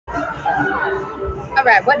All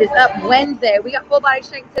right, what is up? Wednesday. We got full body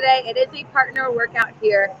strength today. It is a partner workout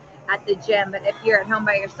here at the gym, but if you're at home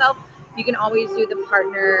by yourself, you can always do the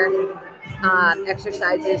partner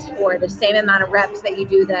exercises for the same amount of reps that you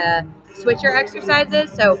do the switcher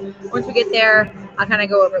exercises. So once we get there, I'll kind of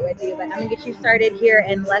go over it with you, but I'm gonna get you started here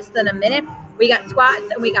in less than a minute. We got squats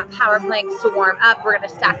and we got power planks to warm up. We're gonna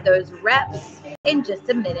stack those reps in just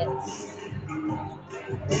a minute.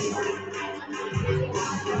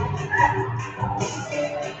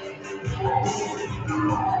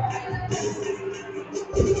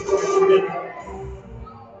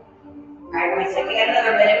 Alright, so we got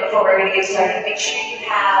another minute before we're going to get started. Make sure you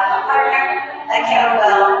have a partner, a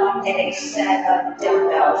kettlebell, and a set of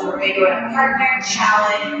dumbbells. We're going to do a partner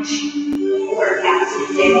challenge workout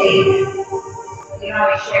today. You can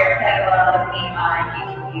always share a kettlebell if you need mine. You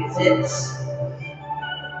can use it.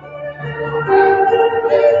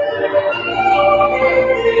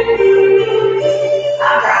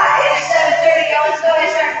 Alright, it's 7:30. Let's go ahead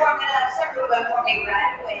and start warming up. Start moving for me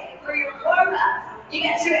right away. For your warm-up, you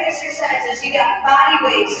got two exercises. You got body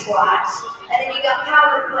weight squats, and then you got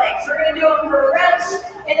power planks. We're going to do them for reps,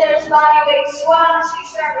 and then there's body weight squats. You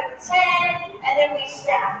start with 10, and then we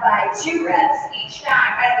stack by 2 reps each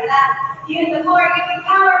time. Right after that, you hit the floor, you do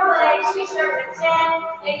power planks. We start with 10,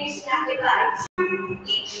 and you stack it by 2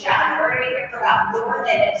 each time. We're going to be here for about 4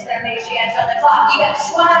 minutes. Then make sure you hands on the clock. You got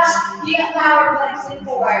squats, you got power planks in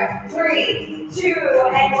 4, 3, 2,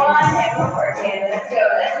 and 1, and we're working. Let's go,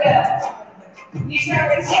 let's go. You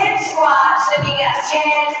start with 10 squats, and you got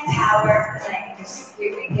 10 power planks.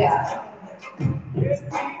 Here we go. And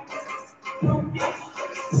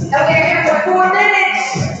we're here for 4 minutes.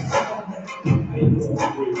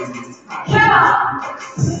 Come on.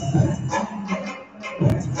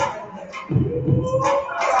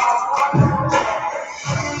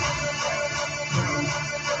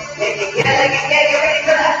 Get ready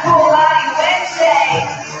for that full body Wednesday.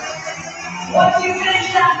 Once you finish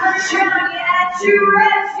that first round, you add 2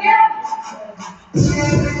 reps, yep.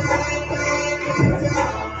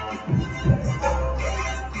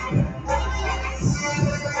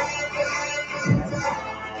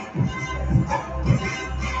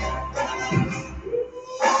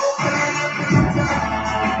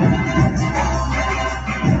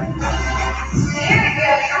 Here we go,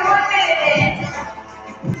 you're 1 minute in.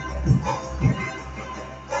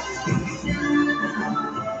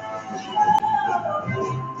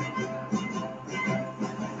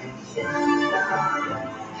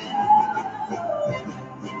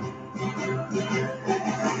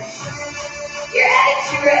 You're adding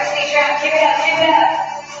 2 reps each round. Keep it up, keep it up.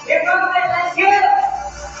 You're moving, let's go.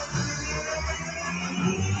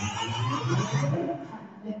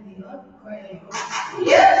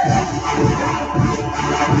 Yep.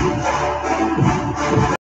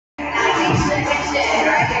 90 seconds in,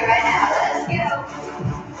 right here, right now. Let's go.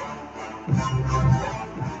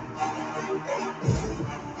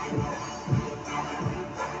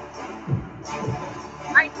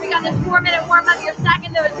 All right, so we got this 4-minute warm up. You're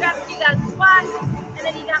stacking those reps. You got squats, and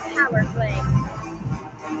then you got power planks.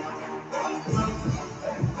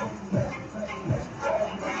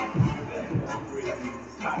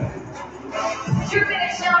 Two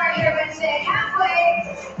minutes still right here, Wednesday. Halfway.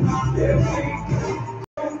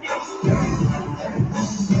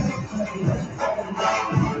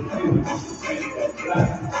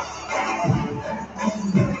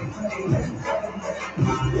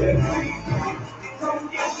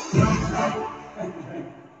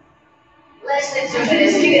 Less than 2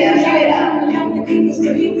 minutes. Keep it up, keep it up.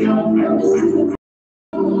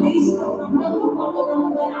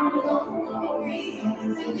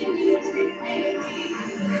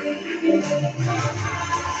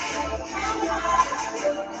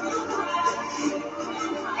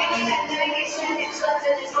 And you got 90 seconds left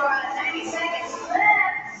in this workout. 90 seconds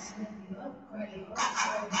left.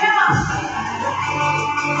 Come on.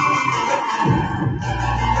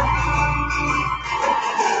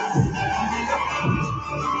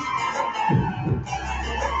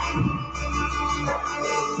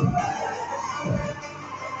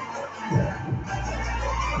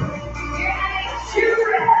 You're adding 2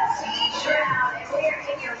 reps each round, and we are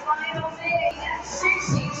in your final minute. You got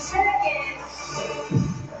 60 seconds.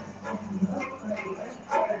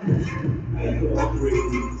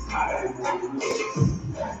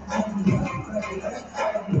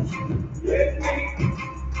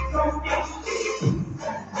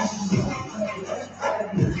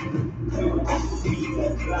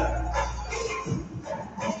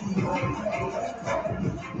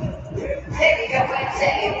 There you go,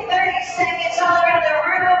 Wednesday. 30 seconds all around the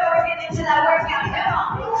room. We're getting into that workout. Come on.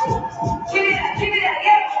 Keep it up,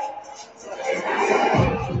 yep.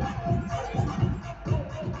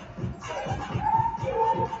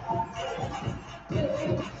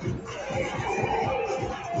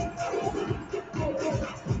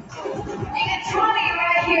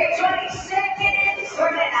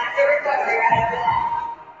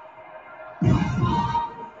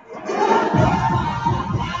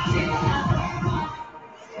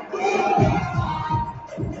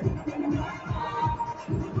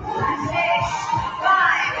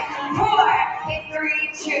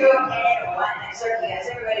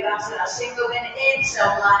 So now stay moving in some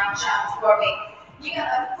line chops for me. You got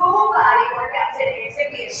a full body workout today. It's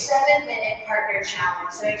going to be a 7-minute partner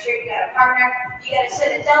challenge. So make sure you got a partner, you got a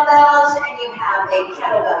set of dumbbells, and you have a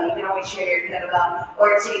kettlebell. You can always share your kettlebell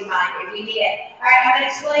or take mine if you need it. All right, I'm going to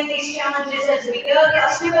explain these challenges as we go.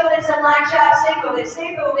 Y'all stay moving some line chops. Stay moving,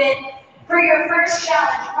 stay moving. For your first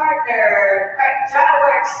challenge partner, all right, so how it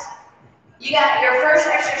works. You got your first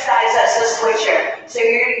exercise as a switcher. So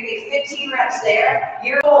you're going to be 15 reps there.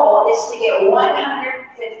 Your goal is to get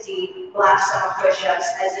 150 black stomach push-ups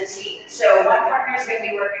as a team. So one partner is going to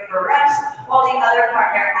be working for reps, while the other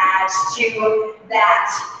partner adds to that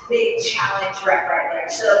big challenge rep right there.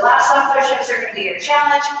 So the black stomach push-ups are going to be your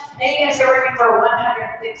challenge, and you guys are working for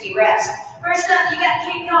 150 reps. First up, you got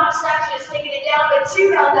King Kong snatches, taking it down with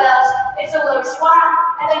 2 dumbbells. It's a low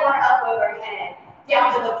squat, and then we're up overhead.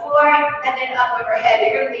 Down to the floor, and then up overhead.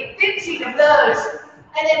 You're going to need 15 of those.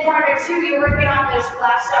 And then partner 2, you're working on those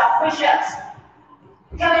flat stop push-ups.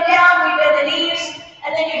 Coming down, we bend the knees,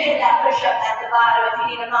 and then you hit that push-up at the bottom. If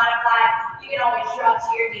you need to modify, you can always drop to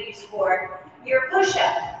your knees for your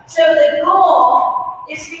push-up. So the goal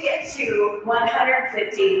is to get to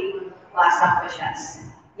 150 flat stop push-ups.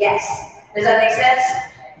 Yes. Does that make sense?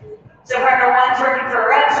 So partner 1's working for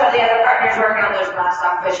reps, while the other partner's working on those blast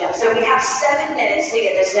off push-ups. So we have 7 minutes to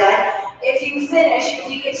get this done. If you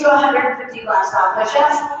get to 150 blast off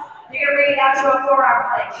push-ups, you're going to bring it down to a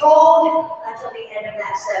forearm plank hold until the end of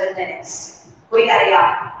that 7 minutes. We got it,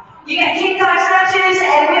 y'all. You got King Kong snatches,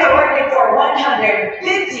 and we are working for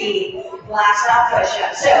 150 blast off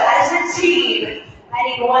push-ups. So as a team, I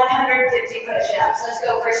need 150 push-ups. Let's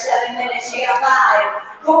go for 7 minutes. You got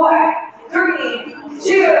 5, 4, 3,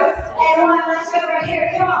 2, and 1. Let's go right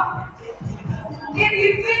here. Come on. If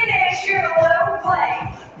you finish, you're a low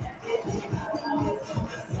plank.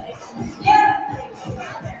 Yep.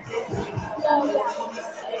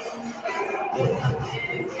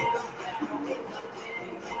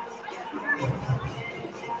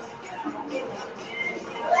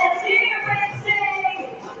 Let's hear it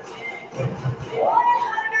sing.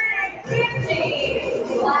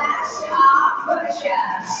 150 last top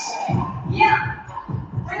push-ups. Yeah.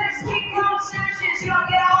 For those King Kong snatches, you want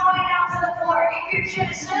to get all the way down to the floor. Get your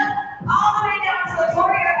chest up, all the way down to the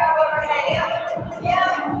floor. You're up overhead.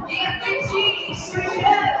 Yeah. You got 15. Switch it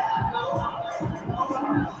up.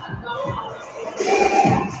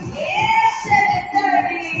 Yeah,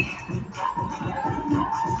 730.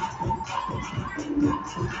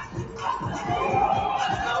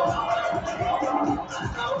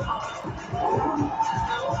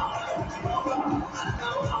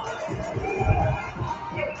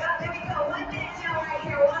 There we go. 1 minute down right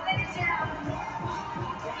here. 1 minute down.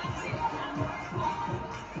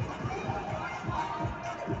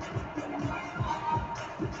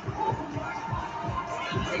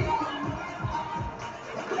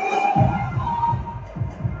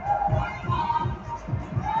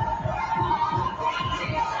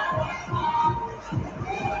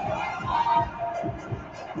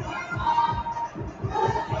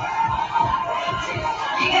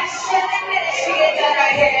 You got 7 minutes to get done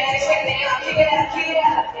right here. Next segment, y'all. Kick it up, kick it up.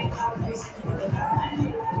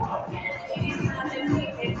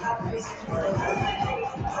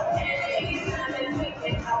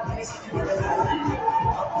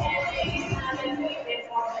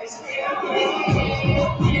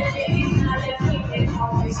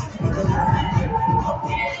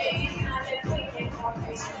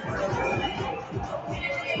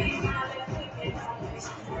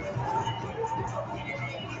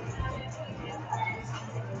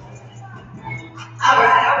 All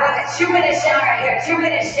right. 2 minutes down right here. 2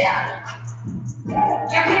 minutes down.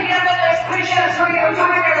 You're picking up on those push-ups for your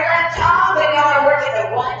partner left off, and y'all are working to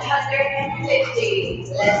 150.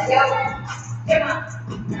 Let's go. Come on.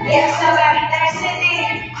 Yeah, somebody next to me.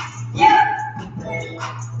 Yep.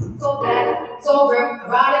 So black, so red,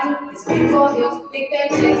 riding, it's big for hills, big fat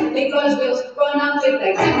checks, big for bills, run out big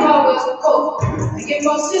like big car wheels, cold. I get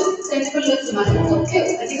raw silk, sense for lips, and my lips so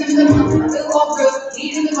pills. I take them to the mouth, I feel all grills,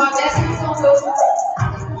 lead in the car, that's on wheels.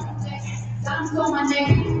 Diamonds on my neck,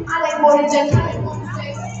 I like more than checks, I like more than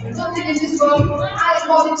checks. There's something in this world, I like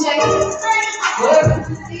more than checks. Whatever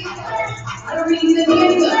you see, I don't really need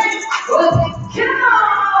any good. Come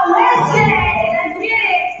on, let's get it. Let's get it.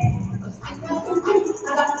 I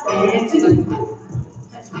got bands to do.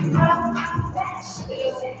 That's my problem.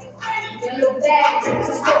 Get a little bag, take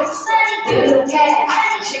some sports. Get a little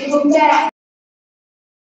cash, shake a little bag.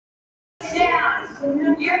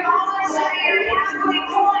 Down. You're almost at your halfway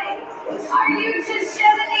point. Are you to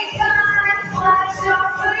 75? Flash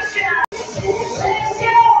off push-ups. Let's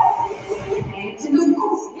go. Bands to do.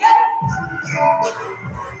 Yep.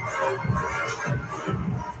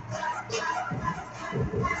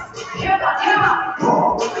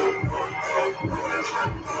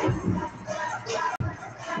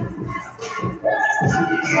 Here's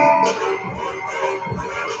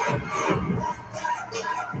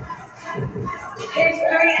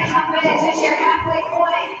 3.5 minutes. It's your halfway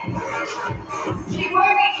point. Keep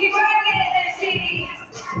working it there, CD.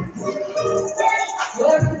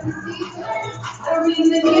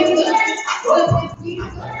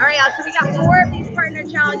 All right, y'all, so we got 4 of these partner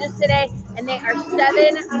challenges today, and they are 7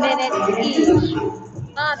 minutes each.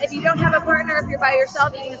 If you don't have a partner, if you're by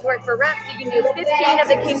yourself, you can just work for reps. You can do 15 of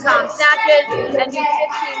the King Kong snatches and do 15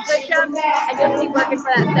 push-ups, and just keep working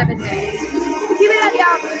for that 7 minutes. Keep it up,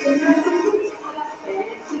 y'all.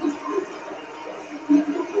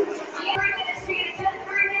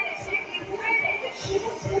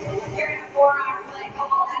 You're in a 4-arm plank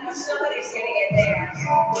hold. I know somebody's gonna get there.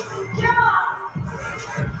 Come on!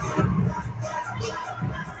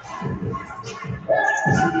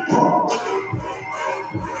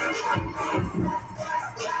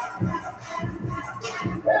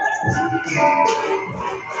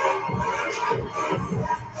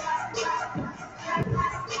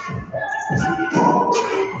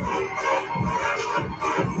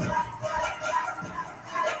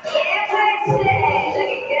 Yeah, Wednesday!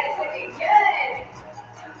 Looking good.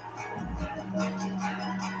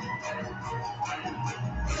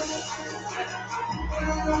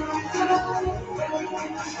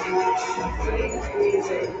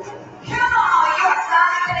 Come on, you are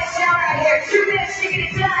 5 minutes down right here. 2 minutes to get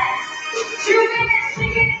it done. 2 minutes to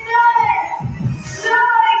get it done.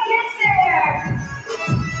 Somebody gets there.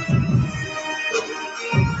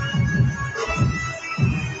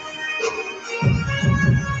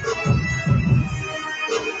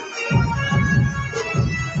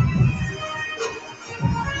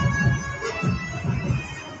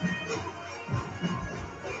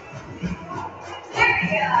 There we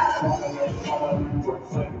go.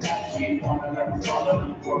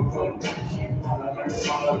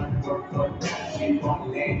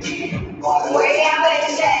 Where you have it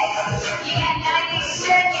today? You got 90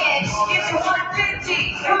 seconds. Get to 150.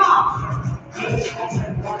 Come on. Keep it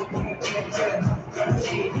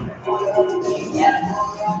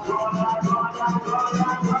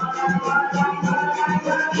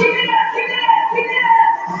up, keep it up, keep it up.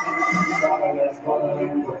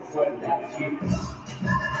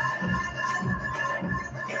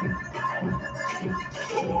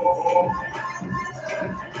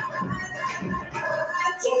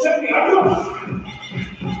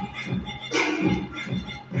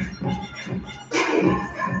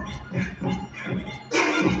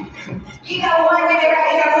 You got 1 minute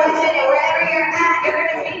right here, 1 minute. Wherever you're at, you're going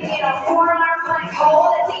to be in a 4-arm plank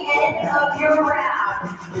hold at the end of your round.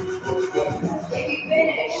 If you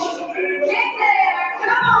finish, get there.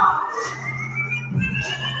 Come on.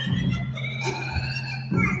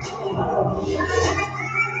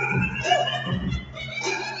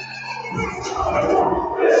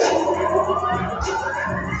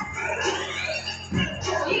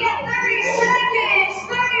 You got 30 seconds.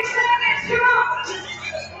 30 seconds. Come on.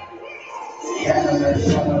 Get it.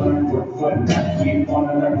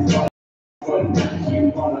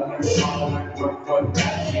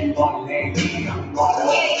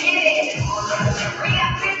 We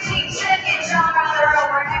got 15 seconds on the road.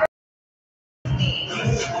 Wherever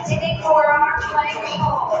take a 4-arm plank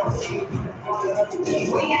hold.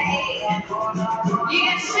 We got 8. You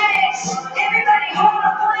got 6. Everybody hold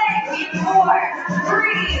the plank. In 4,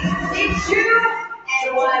 3, in 2,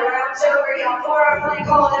 and 1. Round's over. You got 4-arm plank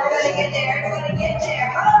hold. Everybody get there. Everybody get there.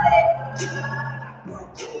 Hold it.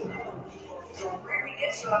 Where do we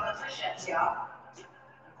get to on the push-ups, y'all?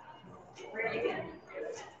 Where do you get?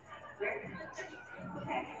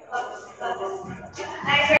 Okay.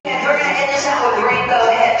 Nice. We're going to end this out with rainbow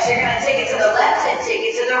hips. You're going to take it to the left and take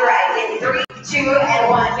it to the right. In 3, 2, and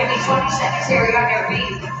 1. Give me 20 seconds here. You're on your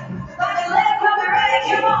feet. From the left, from the right.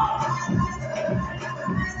 Come on.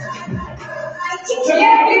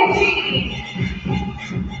 Yeah, 15.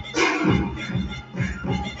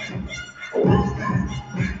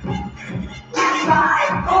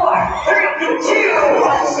 Five, 4, 3, 2,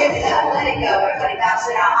 1. Skip it up. Let it go. Everybody bounce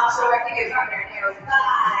it out. Also, work a good partner in here.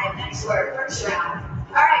 5. Nice work. First round.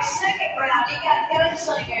 All right, second round. You got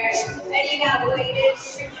gunslingers and you got weighted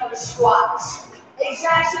sumo squats.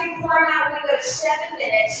 Exactly format. We go to 7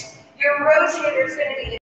 minutes. Your rotator is going to be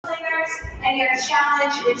the gunslingers, and your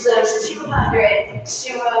challenge is those 200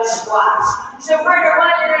 sumo squats. So partner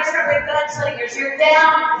 1, you're going to start with gunslingers. You're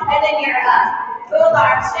down and then you're up. Both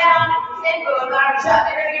arms down and both arms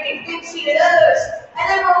up. You're going to get 15 of those.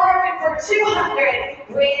 And then we're working for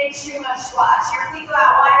 200 weighted sumo squats. Your feet go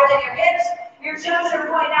out wider than your hips. Your toes are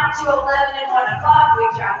pointing out to 11 and 1 o'clock. We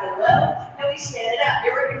drop it low and we stand it up.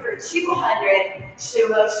 You're working for 200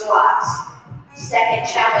 sumo squats. Second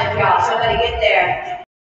challenge, y'all. Somebody get there.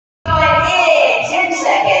 Going in 10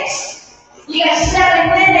 seconds. You got 7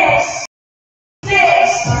 minutes. 6,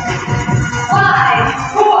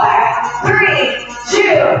 5, 4, 3, 2,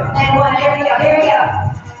 and 1. Here we go. Here we go.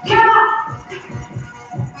 Come on.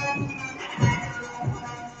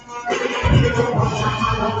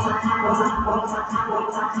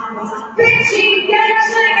 Big team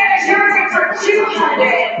gunslingers, you're looking for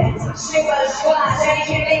 200. Sumo squats, and you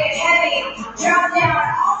can make it heavy. Drop down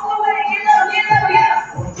all the way. Get low, get low, get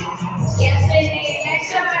low. Get busy, get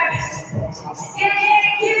summer. Get it,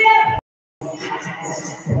 keep it up.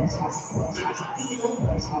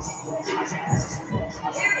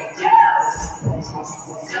 Here we go.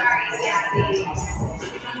 Sorry, Gabby.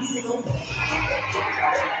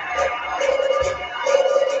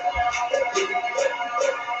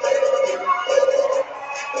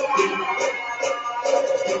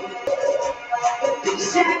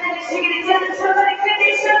 Somebody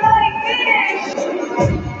finish, somebody finish!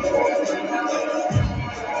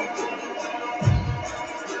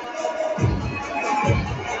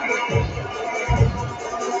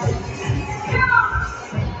 Come on!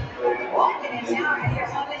 Walking it down right here,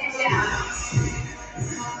 walking it down.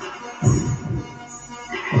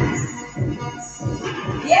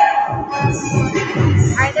 Yep!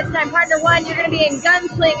 Alright, this time, partner 1, you're going to be in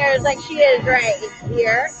gunslingers like she is right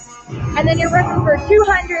here. And then you're working for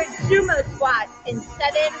 200 sumo squats in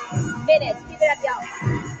 7 minutes. Keep it up, y'all.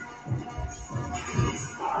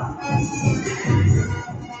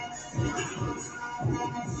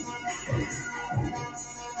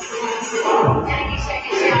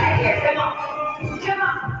 Seconds right here. Come on. Come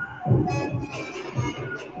on.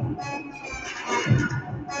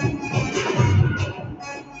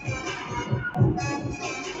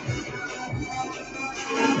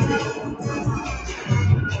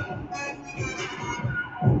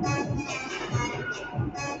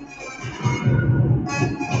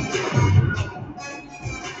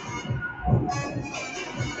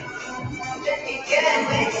 Good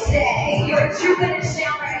Wednesday. You're 2 minutes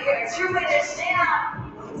down right here. 2 minutes down.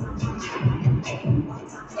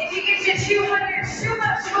 If you get to 200 sumo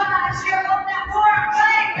squats, you're on that forearm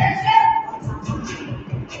plank. Let's go.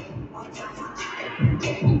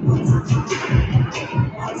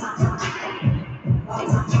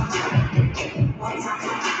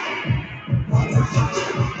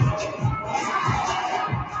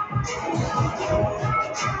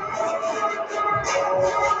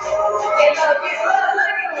 Get low,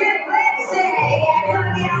 good Wednesday.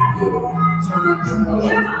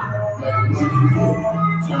 Come on.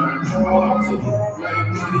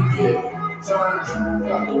 Turn,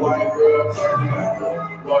 got the white girl talking like the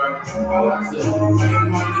Lord. I like to make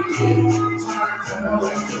money, kid. Turn, I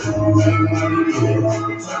like to make money, kid.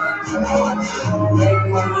 Turn, I like to make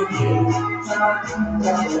money, kid. Turn,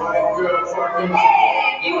 got the white girl talking like.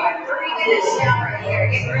 And you are 3 minutes down right here.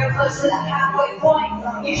 Getting real close to that halfway point.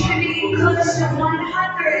 You should be close to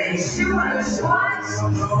 100 sumo squats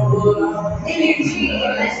in your team.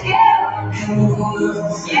 Let's go.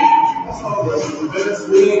 Yeah.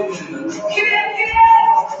 Give it up, give it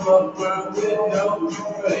up.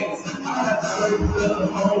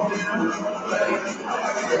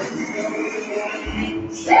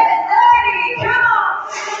 7:30, come on.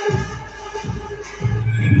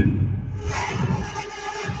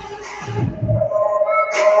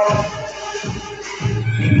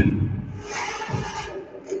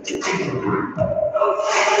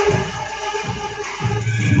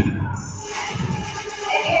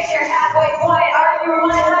 And here's your halfway point. Are you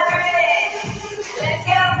 100? Let's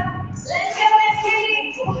go. Let's go, let's get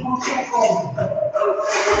it.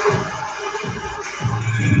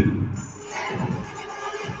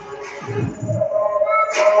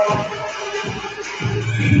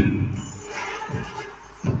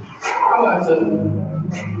 I like to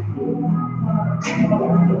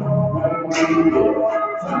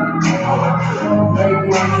make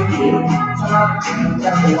money, kid. Turn,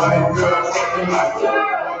 got the white girl talking like that.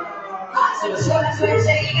 Awesome, so that's what I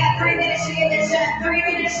say. You got 3 minutes to get this done. 3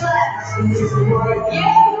 minutes left.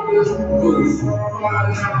 Yeah.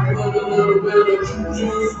 Put a little bit of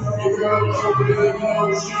juice. Your girl over there, you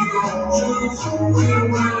know she gon' choose. We the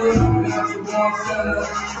winner, not your born center.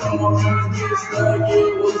 Some of my friends get stuck,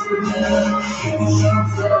 yeah, what's the name? Get the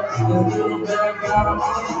shumps up, and little back out.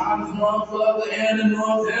 I'm this motherfucker in the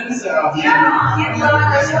north and the south. Come on, get low on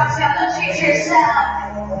those squats now. Don't chase yourself.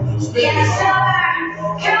 In the summer.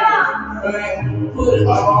 Come on. Bang, put it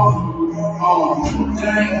all on.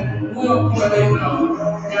 Dang, we'll play no.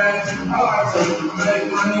 Gang, I like to make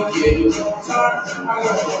money, get it. Turn, I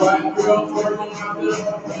got the white girl working out there.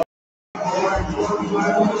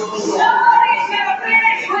 Somebody's got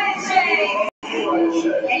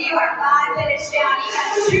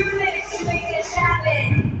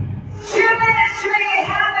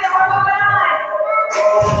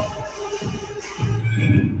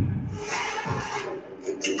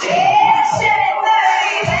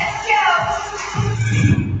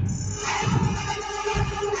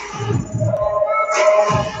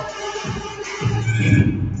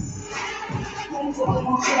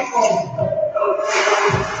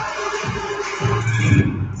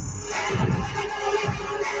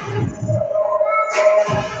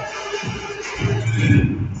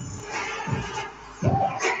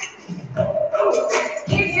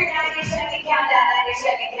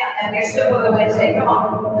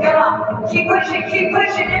on, come on. Keep pushing, keep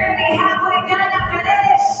pushing. You're gonna be halfway done after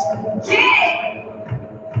this. Get it.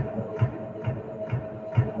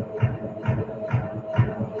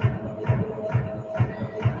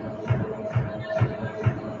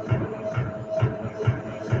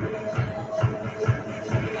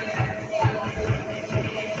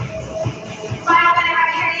 Final minute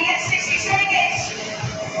right here. You get 60 seconds.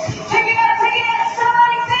 Pick it up, pick it up.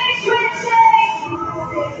 Somebody finish Wednesday.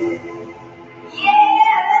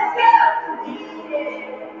 Yeah, let's go.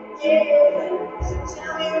 Yeah. So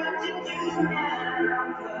tell me what to do now.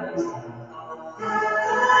 I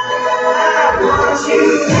want you.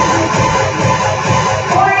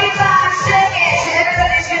 45 seconds.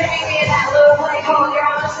 Everybody's gonna meet me in that low plank hold. You're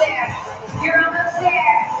almost there. You're almost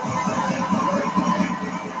there.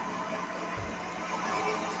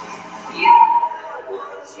 Yeah.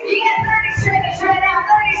 You got 30 seconds right now.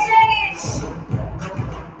 30 seconds.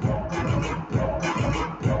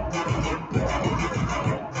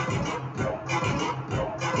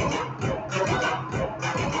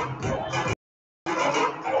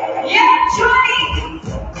 Yeah, 20.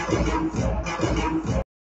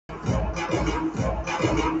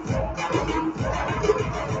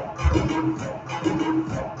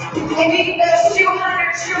 If you get those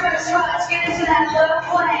 200 sumo squats, get into that low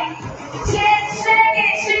plank. 10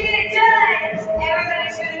 seconds to get it done.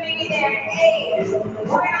 Everybody's going to meet me there in 8.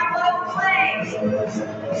 We're in our low plank.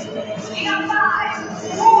 You got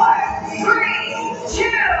 5, 4, 3, 2,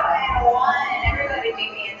 and 1. Everybody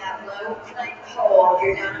meet me in that low plank hold.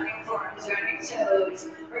 You're down on your forearms or on your toes.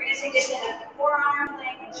 We're going to take this in a forearm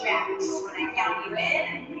plank jacks. When I count you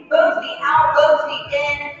in, both feet out, both feet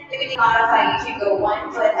in. If you need to modify, you can go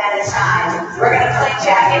 1 foot at a time. We're going to plank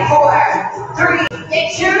jack in 4, 3, and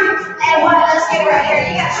 2, and 1. Let's get right here.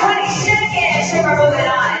 You got 20 seconds and we're moving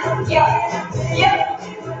on. Yep. Yep.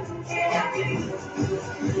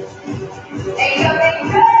 There you go, baby,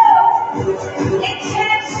 go! In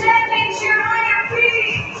 10 seconds, you're on your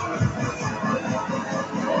feet.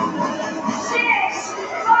 6,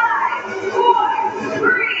 5, 4,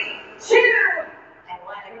 3, 2, and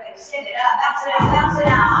 1. Everybody stand it up, bounce it out, bounce it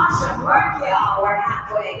out. Awesome work, y'all. We're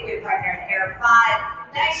halfway. Give your partner an air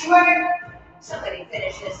 5. Nice work. Somebody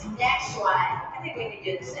finish this next one. I think we can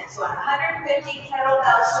do this next one. 150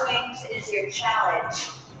 kettlebell swings is your challenge.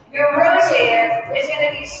 Your rotator is going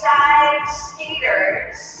to be side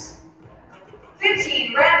skaters.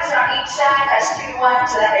 15 reps on each side. That's 2 to 1,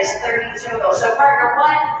 so that is 30 total. So partner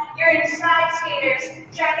 1, you're in side skaters,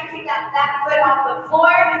 trying to keep that back foot off the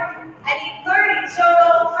floor. I need 30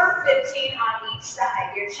 total for 15 on each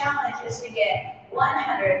side. Your challenge is to get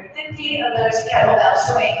 150 of those kettlebell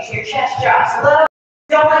swings. Your chest drops low.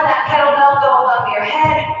 Don't let that kettlebell go above your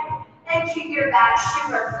head. And keep your back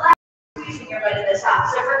super flat. Squeezing your butt to the top.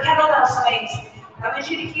 So for kettlebell swings, I want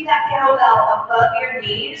you to keep that kettlebell above your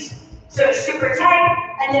knees, so it's super tight,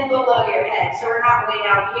 and then below your head. So we're not way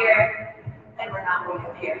down here, and we're not way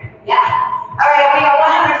up here. Yeah? All right, we got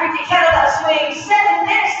 150 kettlebell swings, 7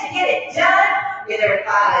 minutes to get it done. You're there in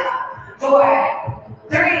 5,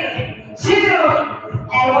 4, 3, 2,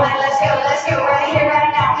 and 1. Let's go right here,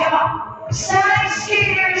 right now. Come on. Side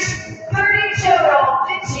skaters, 30 total,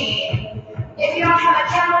 15. If you don't have a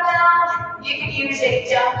kettlebell, you can use a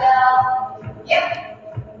dumbbell. Yep.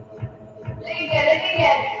 Looking good, looking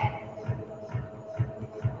good.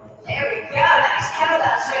 There we go, nice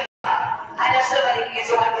kettlebell swing. I know somebody can use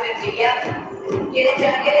a 150, yep. Get it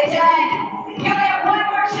done, get it done. You only have 1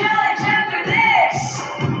 more challenge after this.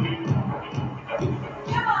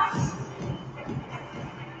 Come on.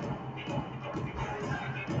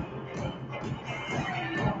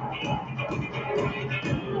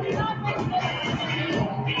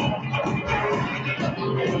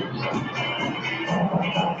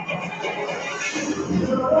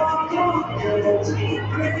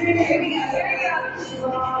 Here we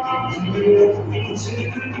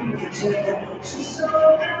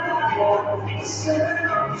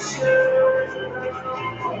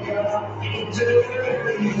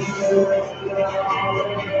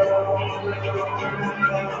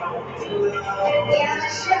Yeah,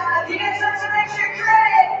 shot. You guys want some extra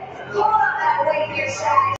credit? Hold on that weight in your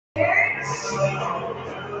side.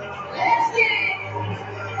 Let's get it.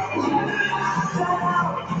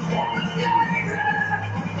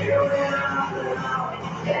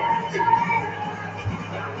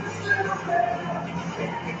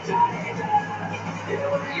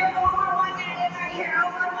 You're over 1 minute in right here.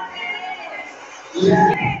 Over 1 minute in.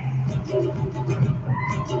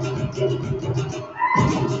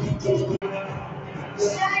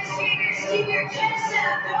 Side skaters, keep your chest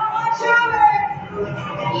up. Don't watch over.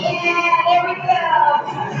 Yeah, there we go.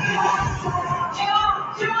 Come on.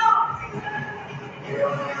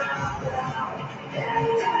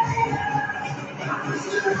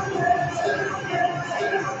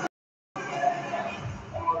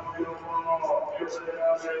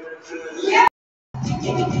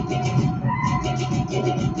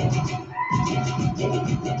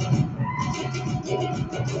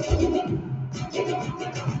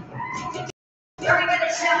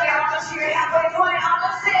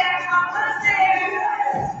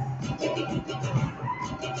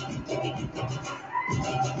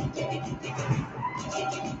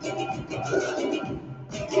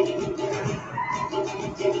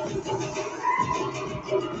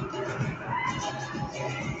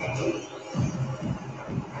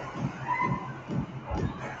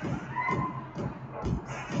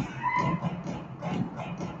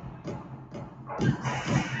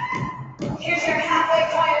 Here's your halfway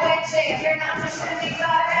point Wednesday. If you're not to 75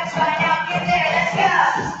 reps by now, get there. Let's go.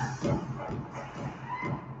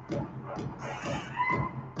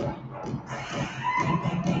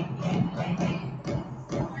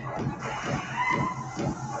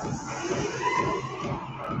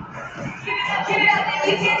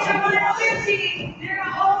 150. You're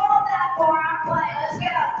gonna hold that forearm plank. Let's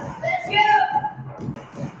go. Let's go.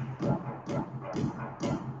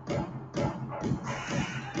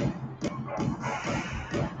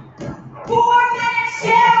 4 minutes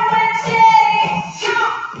down, Wednesday. Come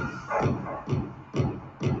on.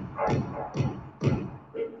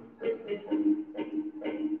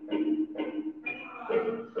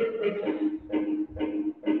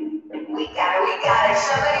 We got it.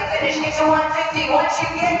 Somebody finish. Get to 150. Once you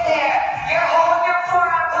get there, you're holding your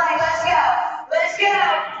forearm plank. Let's go. Let's go.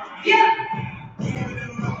 Yep.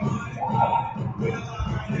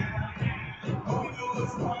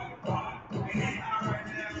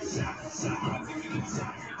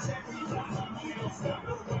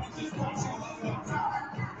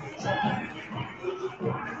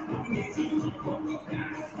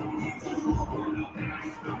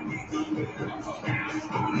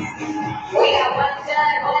 We got one done.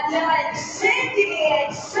 Cindy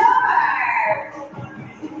and Summer.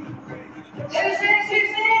 Who's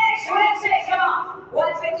next? Wednesday, come on.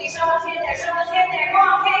 150, someone's in there. Come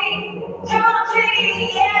on,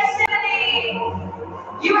 Katie. Yes,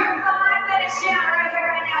 70. You are 5 minutes down right here,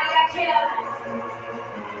 right now. Yeah, Kim.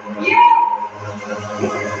 Yeah.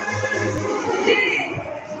 Did it.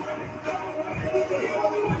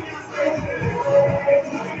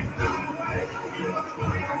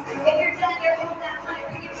 If you're done, you're holding that plank.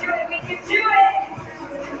 We can do it.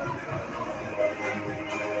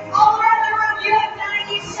 All around the room, you have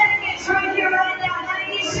 90 seconds right here, right now.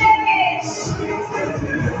 90 seconds.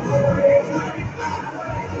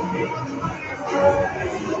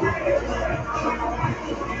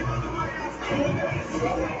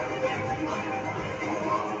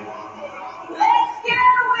 Let's go,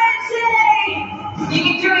 Wednesday. You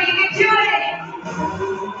can do it.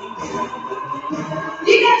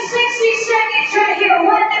 You got 60 seconds right here. 1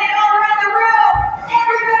 minute all around the room.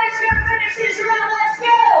 Everybody's gonna finish this round. Let's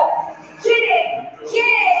go. Get it.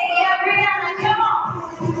 Yeah, Brianna, come on.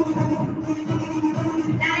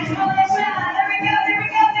 Nice, Melissa. There we go.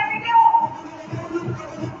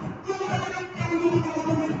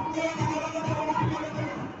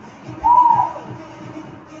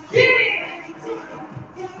 Get it.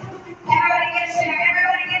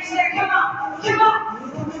 Everybody gets there. Come on.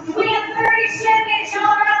 We have 30 seconds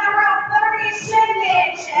all around the room. 30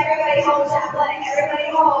 seconds. Everybody holds that plank. Everybody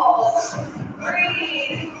holds.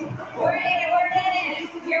 Breathe. We're in it.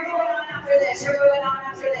 You're moving on after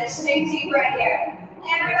this. Stay deep right here.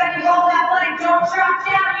 Everybody hold that plank. Don't drop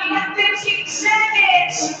down. You got 15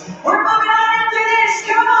 seconds. We're moving on after this.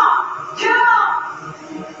 Come on.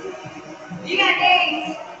 You got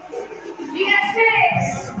 8. You got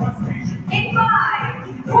 6. In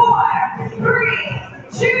 5, 4, 3,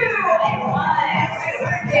 2, and 1. Good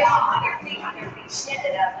work, y'all. On your feet. Stand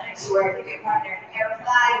it up. Nice work. Good partner. Air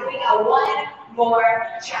 5. We got one more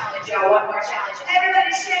challenge, y'all.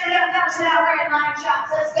 Everybody stand it up. Bounce it out. We're in line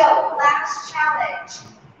chops. Let's go. Last challenge.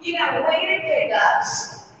 You got weighted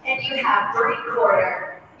pickups, and you have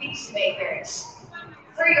 3/4 peacemakers.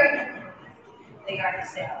 For your, they already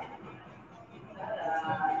said.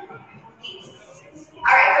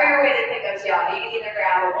 Alright, for your weighted pickups, y'all, you can either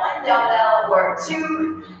grab 1 dumbbell or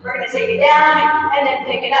 2. We're going to take it down and then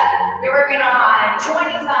pick it up. You're working on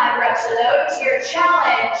 25 reps of those. Your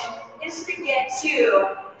challenge is to get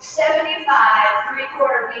to 75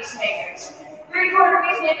 3/4 peacemakers. 3/4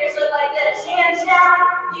 peacemakers look like this. Hands down,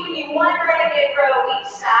 you can do 1 renegade row each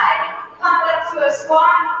side. Pop it up to a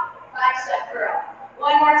squat, bicep curl.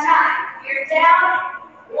 One more time. You're down,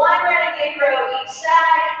 1 renegade row each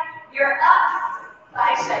side. You're up,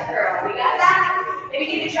 bicep curl. We got that? If you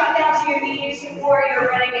need to drop down to your knees for your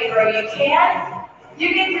renegade row, you can.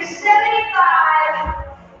 You get to 75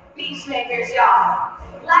 peacemakers, y'all.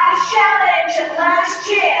 Last challenge, last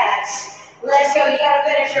chance. Let's go. You gotta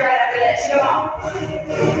finish it right after this. Come on.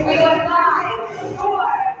 We go 5, 4,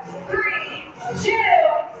 3, 2,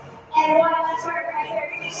 and 1. Let's work right here.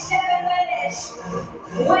 Give me 7 minutes.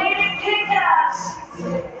 Weighted pickups.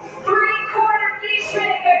 3/4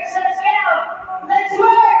 peacemakers. Let's go.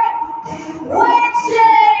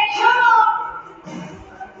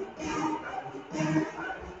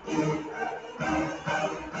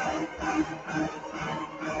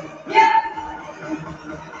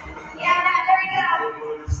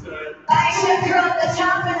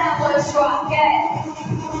 elbow squat. Good.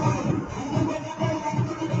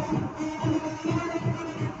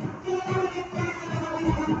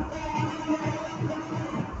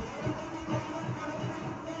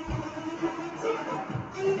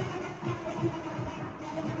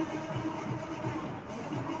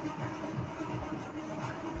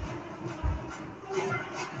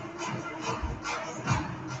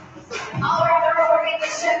 All right, we're working the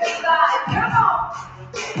 75. Come on.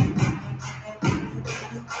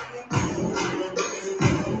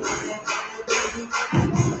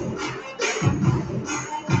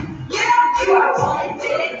 Yeah, you are 1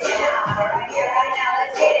 minute down. Right here, right now.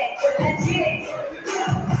 Let's hit it. Let's hit it.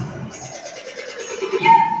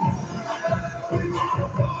 Yeah.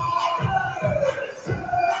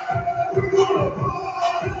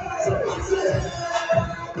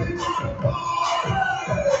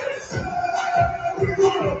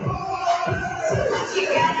 You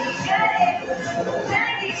got it.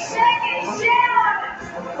 90 seconds down.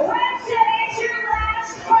 Wednesday is your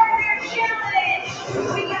last partner challenge.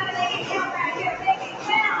 We gotta make it count right here. Make it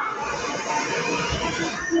count.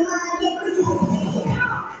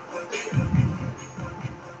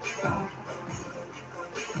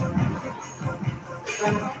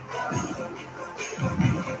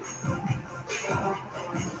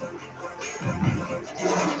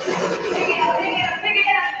 Pick it up, pick it up, pick it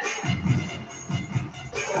up.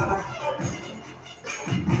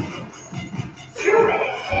 2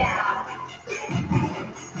 minutes down.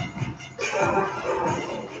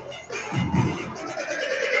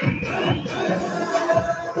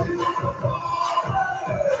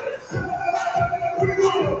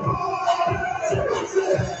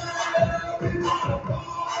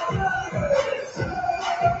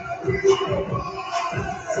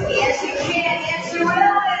 Yes, you can. Yes, you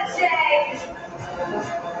will, Wednesday.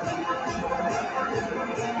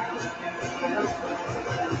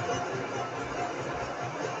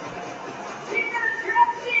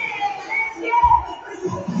 Let's go.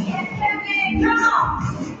 Yes, Kevin, come on.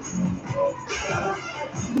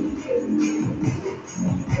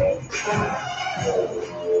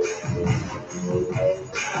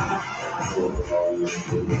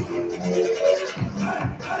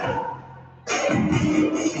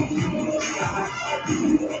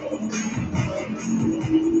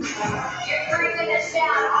 You're breathing this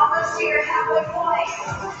down almost to your halfway point.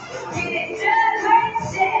 Get it done,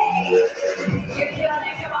 Wednesday. You're killing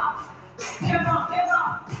it. Come on. Come on, come on.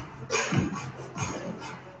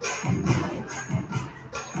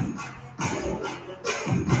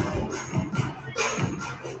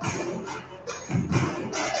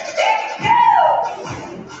 Let's go.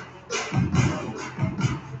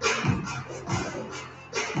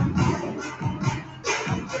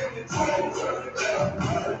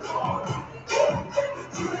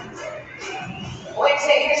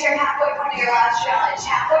 Wednesday, here's your halfway point of your last challenge.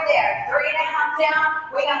 Halfway there. 3.5 down.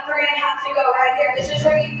 We got 3.5 to go right here. This is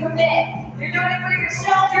where you commit. You're doing it for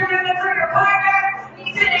yourself. You're doing it for your partner.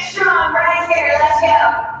 You finish strong right here. Let's go.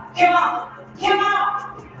 Come on. Come on.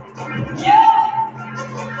 Yeah.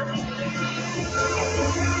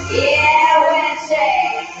 Yeah,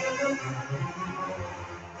 Wednesday.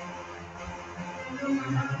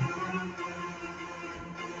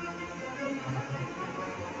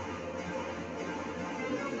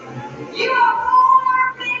 You are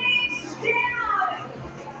 4 minutes down.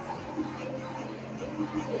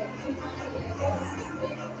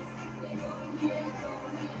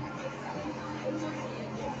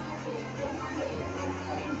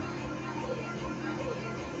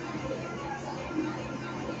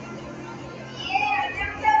 Yeah, there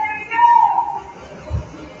we go, there we go.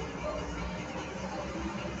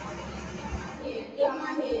 Come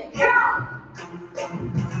on.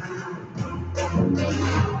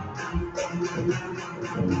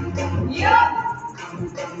 Yup.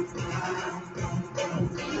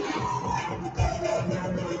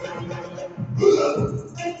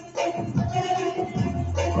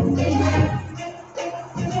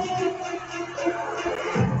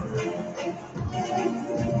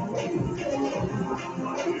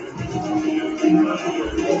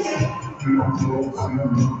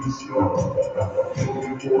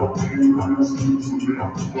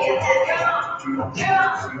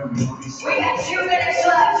 We got 2 minutes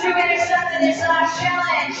left. 2 minutes left in this last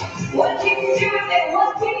challenge. What can you do with it?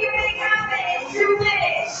 What can you make happen in 2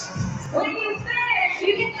 minutes? When you finish,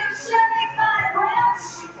 you get those 75 reps.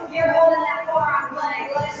 You're holding that forearm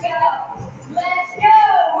plank. Let's go. Let's go.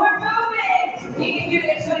 We're moving. You can do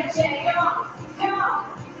this, Wednesday. Come on. Come on.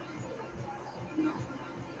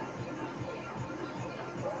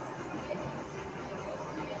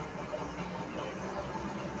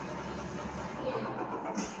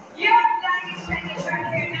 Yeah.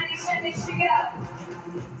 seconds to go.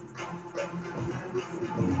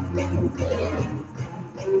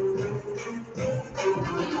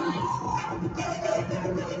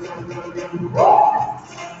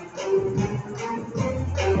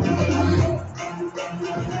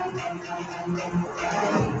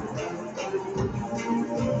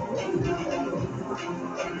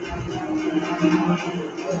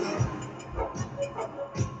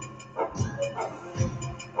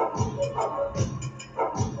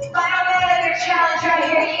 Final minute of your challenge right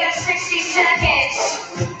here. You got 60 seconds.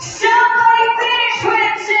 Somebody finish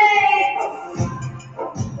Wednesday.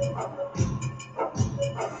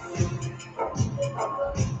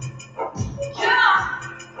 Jump.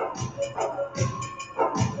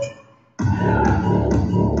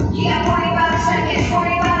 You got 45 seconds.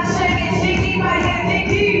 45 seconds. Dig deep right here. Dig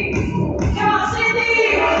deep. Come on, Cindy.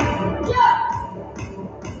 Jump.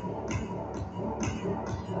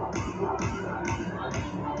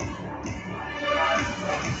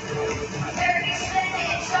 30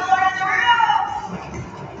 seconds. All around the room.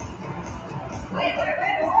 Wait.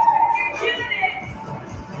 You're doing it.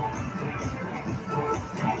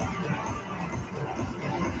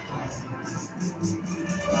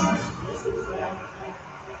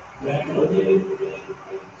 Back again,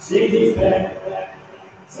 Sadie's back,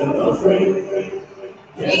 so afraid.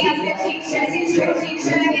 You got 15 seconds, 15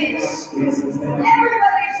 seconds.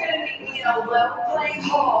 Everybody's going to be in a low play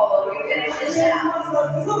hold. We finish this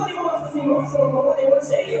out. Nobody wants to see what's going on, what they would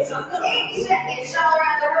say. 8 seconds all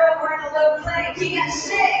around the room. We're in a low play. You got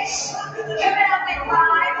 6. Coming up in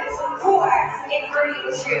 5, 4, in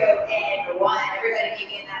 3, 2, and 1. Everybody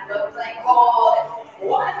keep in that low play hold.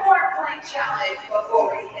 One more plank challenge before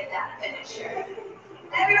we hit that finisher.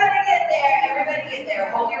 Everybody get there.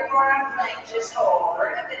 Hold your forearm plank, just hold.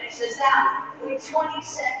 We're gonna finish this out with 20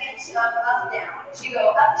 seconds of up down. So you go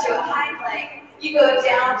up to a high plank, you go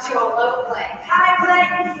down to a low plank. High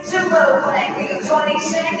plank to low plank. We go 20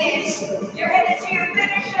 seconds. You're headed to your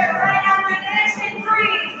finisher right after this in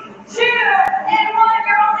 3, 2, and 1.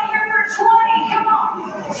 You're only here for 20. Come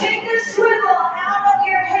on. Take the swivel out of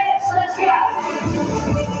your hips. Let's go.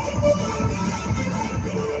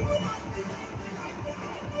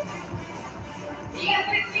 You got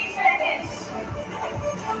 15 seconds.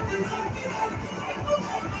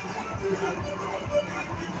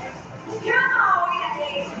 Come on, we got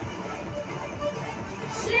 8,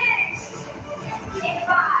 6, and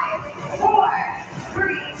 5, 4,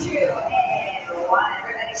 3, 2, and 1.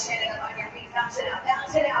 Everybody standing up on your feet. Bounce it out.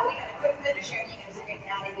 We got a quick finisher. You guys are getting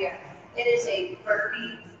out of here. It is a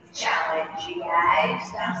burpee challenge, you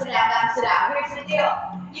guys. Bounce it out. Here's the deal.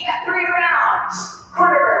 You got 3 rounds.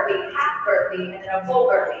 Quarter burpee, half burpee, and then a full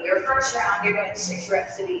burpee. Your first round, you're doing 6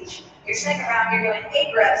 reps of each. Your second round, you're doing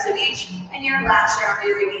 8 reps of each. And your last round,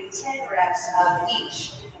 you're doing 10 reps of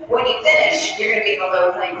each. When you finish, you're going to be in a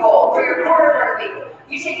low plank hold. For your quarter burpee,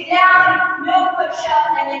 you take it down, no push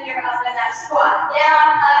up, and then you're up in that squat.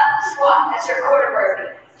 Down, up, squat. That's your quarter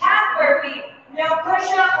burpee. Half burpee, no push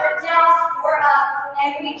up, we're down, we're up,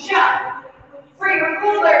 and we jump. For your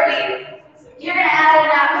full burpee, you're going to add in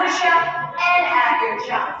that push up and add your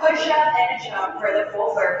jump. Push up and a jump for the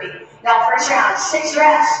full burpee. Now first round, 6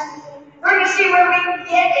 reps. We're going to see where we can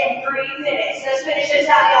get in 3 minutes. Let's finish this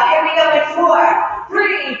out, y'all. Here we go in 4,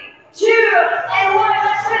 3, 2, and 1.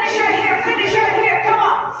 Let's finish right here. Come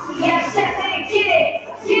on. Yeah, step in. Get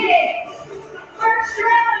it. First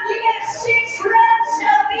round, you get 6 reps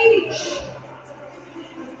of each.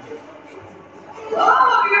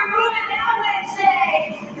 Oh, you're moving now,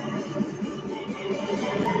 Wednesday.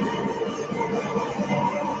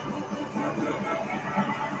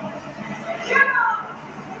 Come on.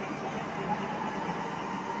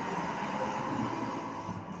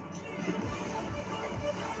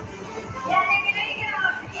 Yeah, take it.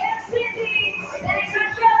 Yes, Cindy. Thanks for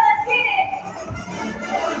showing. Let's get it.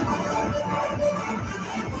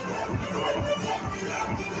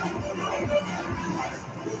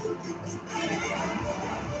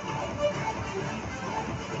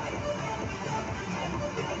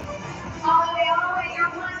 All the way. You're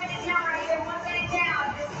 1 minute down right here. 1 minute down.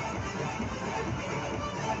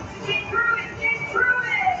 Get through it.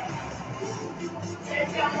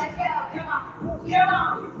 Let's go. Come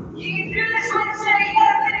on. You can do this, Wednesday. You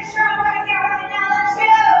gotta finish strong right here, right now. Let's go.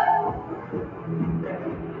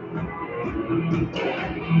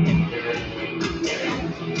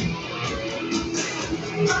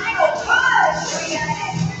 Final push. We got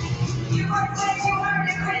it. You worked way too hard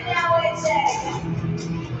to quit now, Wednesday.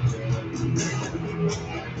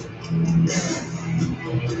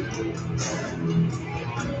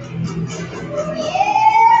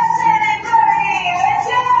 Yeah, 7:30. Let's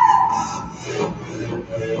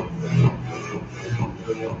go.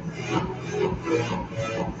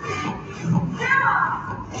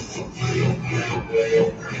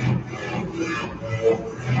 Let's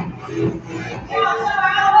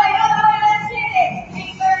get it.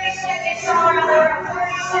 Take 30 seconds, all around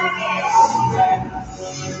 30 seconds.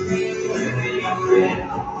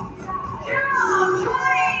 Come on,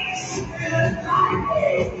 please.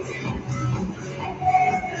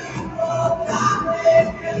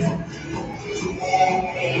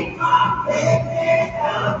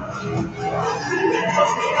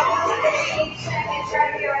 Seconds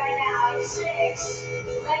right here, right now. In 6.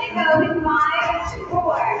 Let it go in 5,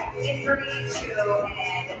 4, in 3, 2,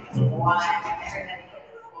 and 1. Everybody hit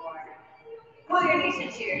the floor. Pull your knees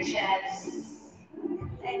into your chest.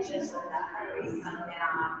 And just let that heart rate come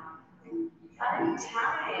down. Fun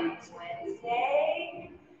times,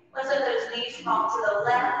 Wednesday. Let's let those knees fall to the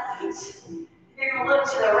left. You're going to look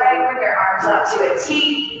to the right, bring your arms up to a T.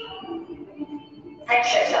 And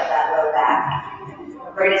stretch up that low back.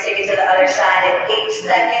 We're going to take it to the other side in 8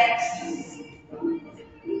 seconds.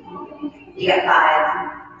 You got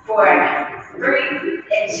 5, 4, 3,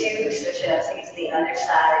 and 2. Switch it up, take it to the other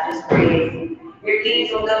side. Just breathe. Your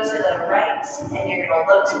knees will go to the right, and you're going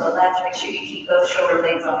to look to the left. Make sure you keep both shoulder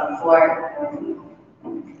blades on the floor.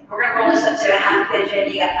 We're going to roll this up to a half pigeon.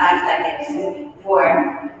 You got 5 seconds.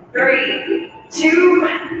 4, 3, 2,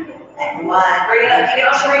 and 1. Bring it up. You can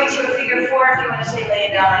also bring it to a figure 4 if you want to stay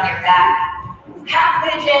laying down on your back. Half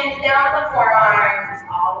pigeon, down the forearms,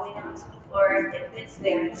 all the way down to the floor. If it's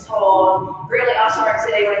there, just hold. Really awesome work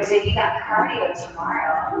today, Wednesday. You got cardio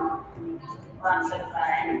tomorrow. Lots of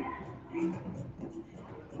fun.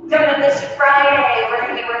 Coming up this Friday, we're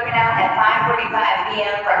going to be working out at 5:45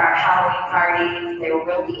 p.m. for our Halloween party. There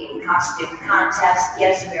will be a costume contest.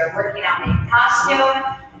 Yes, we are working out in costume.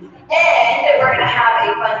 And we're going to have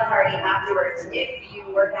a fun party afterwards. If you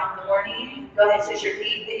work out in the morning, go ahead and switch your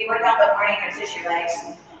feet. If you work out in the morning, or switch your legs.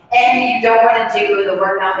 And you don't want to do the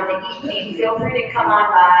workout in the evening, feel free to come on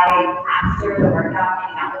by after the workout,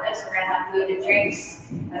 hang out with us. We're going to have food and drinks.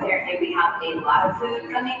 Apparently we have a lot of food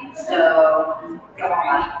coming, so come on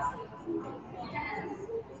by.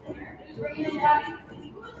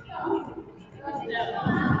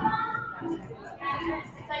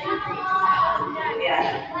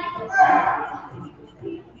 Yeah.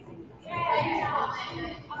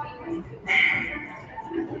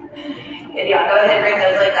 Good, y'all. Go ahead and bring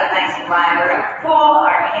those legs up nice and wide. We're going to pull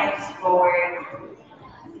our hands forward.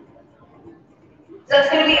 So it's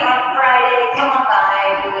going to be on Friday. Come on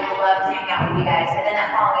by. We would love to hang out with you guys. And then that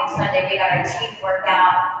following Sunday, we got our team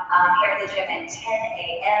workout here at the gym at 10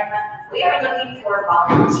 a.m. We are looking for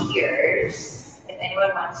volunteers. If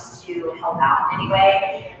anyone wants to help out in any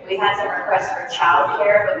way. We've had some requests for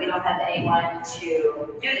childcare, but we don't have anyone to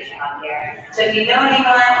do the childcare. So if you know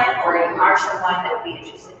anyone or you are someone that would be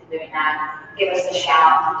interested in doing that, give us a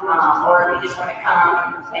shout. Or if you just want to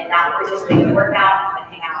come and not participate in the workout and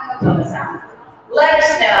hang out, help us out. Let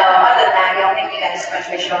us know. Other than that, y'all, thank you guys so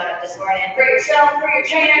much for showing up this morning. For yourself, for your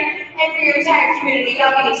trainer, and for your entire community.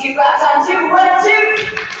 Y'all give me 2 claps on 2. 1, 2.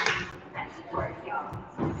 Nice work, y'all.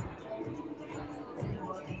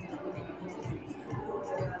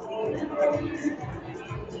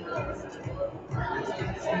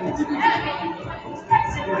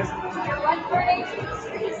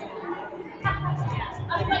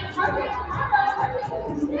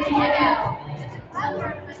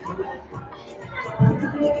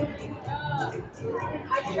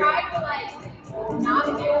 I tried to not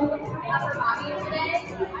do upper body today.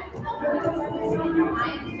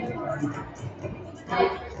 I'm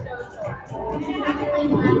so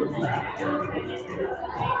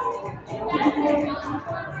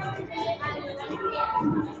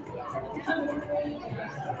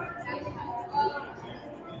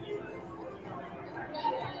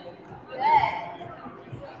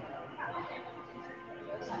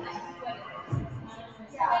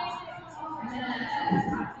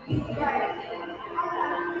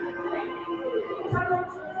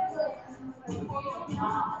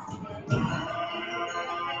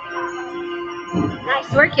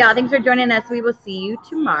Nice work, y'all. Thanks for joining us. We will see you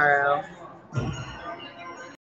tomorrow.